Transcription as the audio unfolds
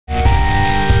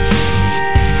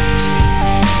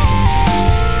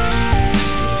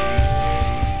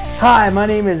Hi, my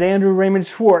name is Andrew Raymond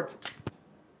Schwartz.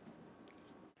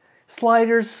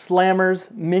 Sliders,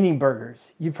 slammers, mini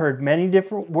burgers. You've heard many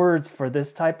different words for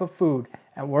this type of food,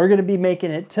 and we're going to be making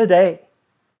it today.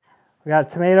 We got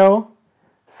tomato,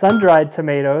 sun-dried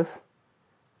tomatoes,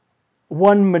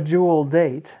 one medjool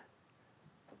date,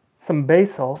 some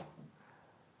basil,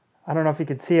 I don't know if you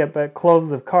can see it, but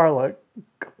cloves of garlic,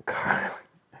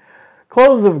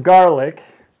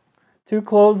 2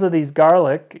 cloves of these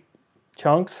garlic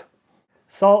chunks,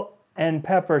 salt and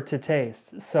pepper to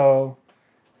taste,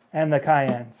 and the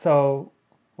cayenne. So,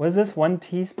 what is this? 1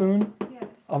 teaspoon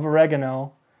of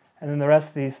oregano, and then the rest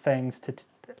of these things to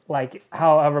like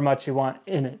however much you want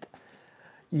in it.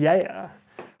 Yeah.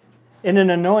 In an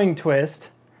annoying twist,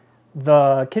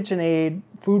 the KitchenAid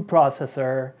food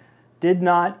processor did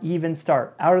not even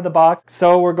start out of the box.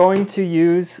 So we're going to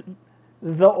use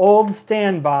the old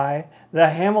standby, the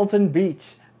Hamilton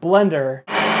Beach blender.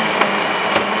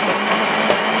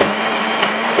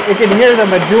 You can hear the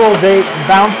medjool date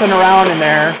bouncing around in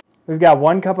there. We've got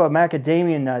 1 cup of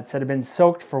macadamia nuts that have been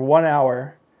soaked for 1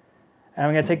 hour. And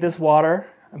I'm going to take this water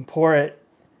and pour it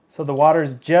so the water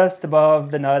is just above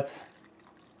the nuts.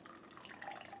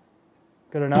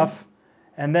 Good enough.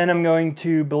 And then I'm going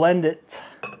to blend it.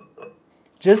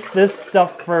 Just this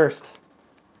stuff first,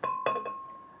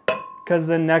 because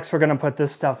then next we're going to put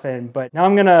this stuff in. But now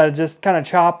I'm going to just kind of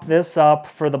chop this up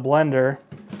for the blender.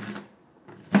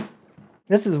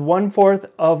 This is 1/4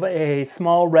 of a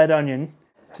small red onion.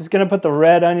 Just going to put the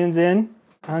red onions in.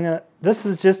 This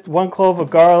is just 1 clove of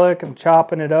garlic. I'm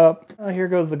chopping it up. Oh, here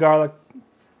goes the garlic.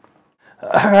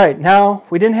 All right, now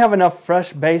we didn't have enough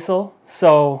fresh basil,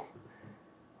 so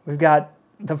we've got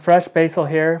the fresh basil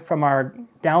here from our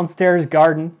downstairs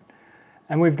garden,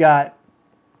 and we've got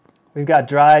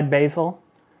dried basil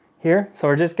here. So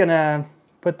we're just gonna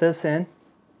put this in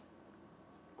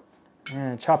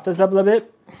and chop this up a little bit.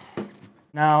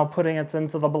 Now putting it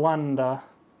into the blender.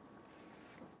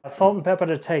 Salt and pepper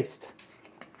to taste.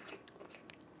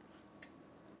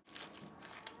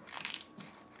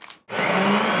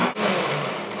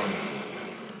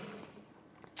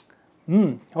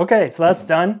 Okay, so that's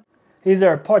done. These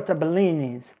are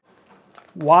portobellinis.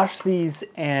 Wash these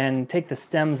and take the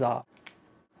stems off.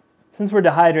 Since we're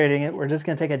dehydrating it, we're just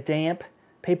going to take a damp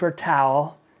paper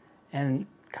towel and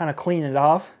kind of clean it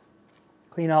off.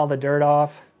 Clean all the dirt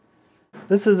off.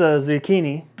 This is a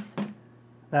zucchini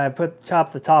that I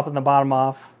chopped the top and the bottom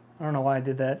off. I don't know why I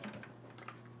did that.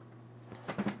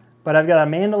 But I've got a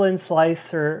mandolin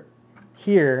slicer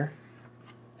here,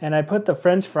 and I put the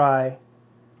French fry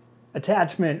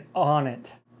attachment on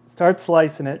it. Start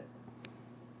slicing it.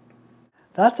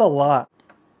 That's a lot.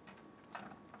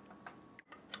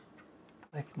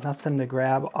 Like nothing to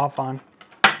grab off on.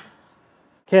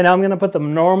 Okay, now I'm gonna put the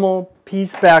normal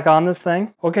piece back on this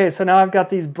thing. Okay, so now I've got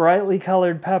these brightly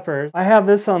colored peppers. I have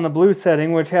this on the blue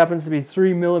setting, which happens to be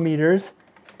 3 millimeters.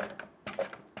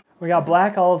 We got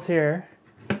black olives here,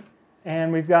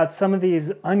 and we've got some of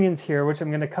these onions here, which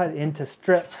I'm gonna cut into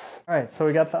strips. All right, so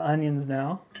we got the onions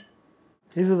now.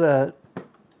 These are the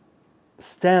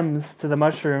stems to the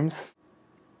mushrooms,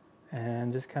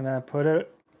 and just kind of put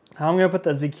it. Now I'm going to put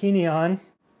the zucchini on.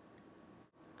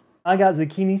 I got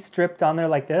zucchini stripped on there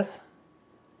like this.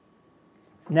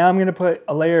 Now I'm going to put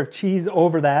a layer of cheese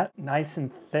over that, nice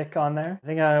and thick on there. I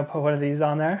think I'm going to put one of these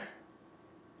on there.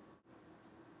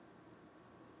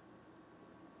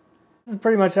 This is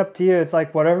pretty much up to you. It's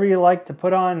like whatever you like to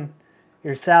put on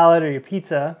your salad or your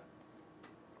pizza,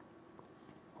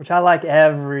 which I like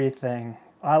everything.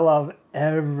 I love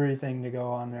everything to go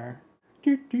on there.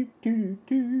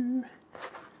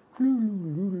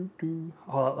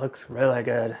 Oh, it looks really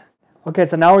good. Okay,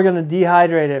 so now we're going to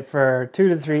dehydrate it for 2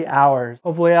 to 3 hours.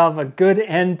 Hopefully I'll have a good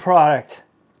end product.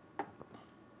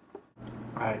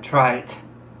 All right, try it.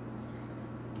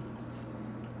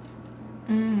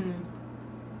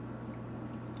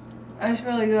 That's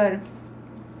really good.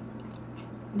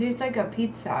 Tastes like a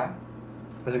pizza.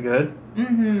 Is it good?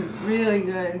 Really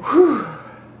good.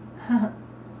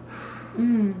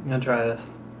 I'm gonna try this.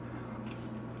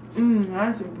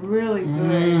 That's really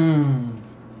good.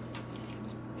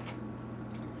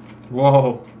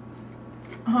 Whoa.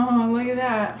 Oh, look at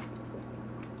that.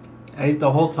 I ate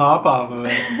the whole top off of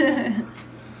it.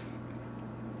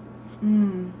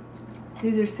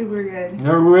 These are super good.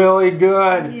 They're really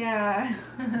good. Yeah.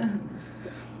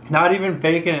 Not even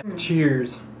faking it.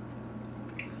 Cheers.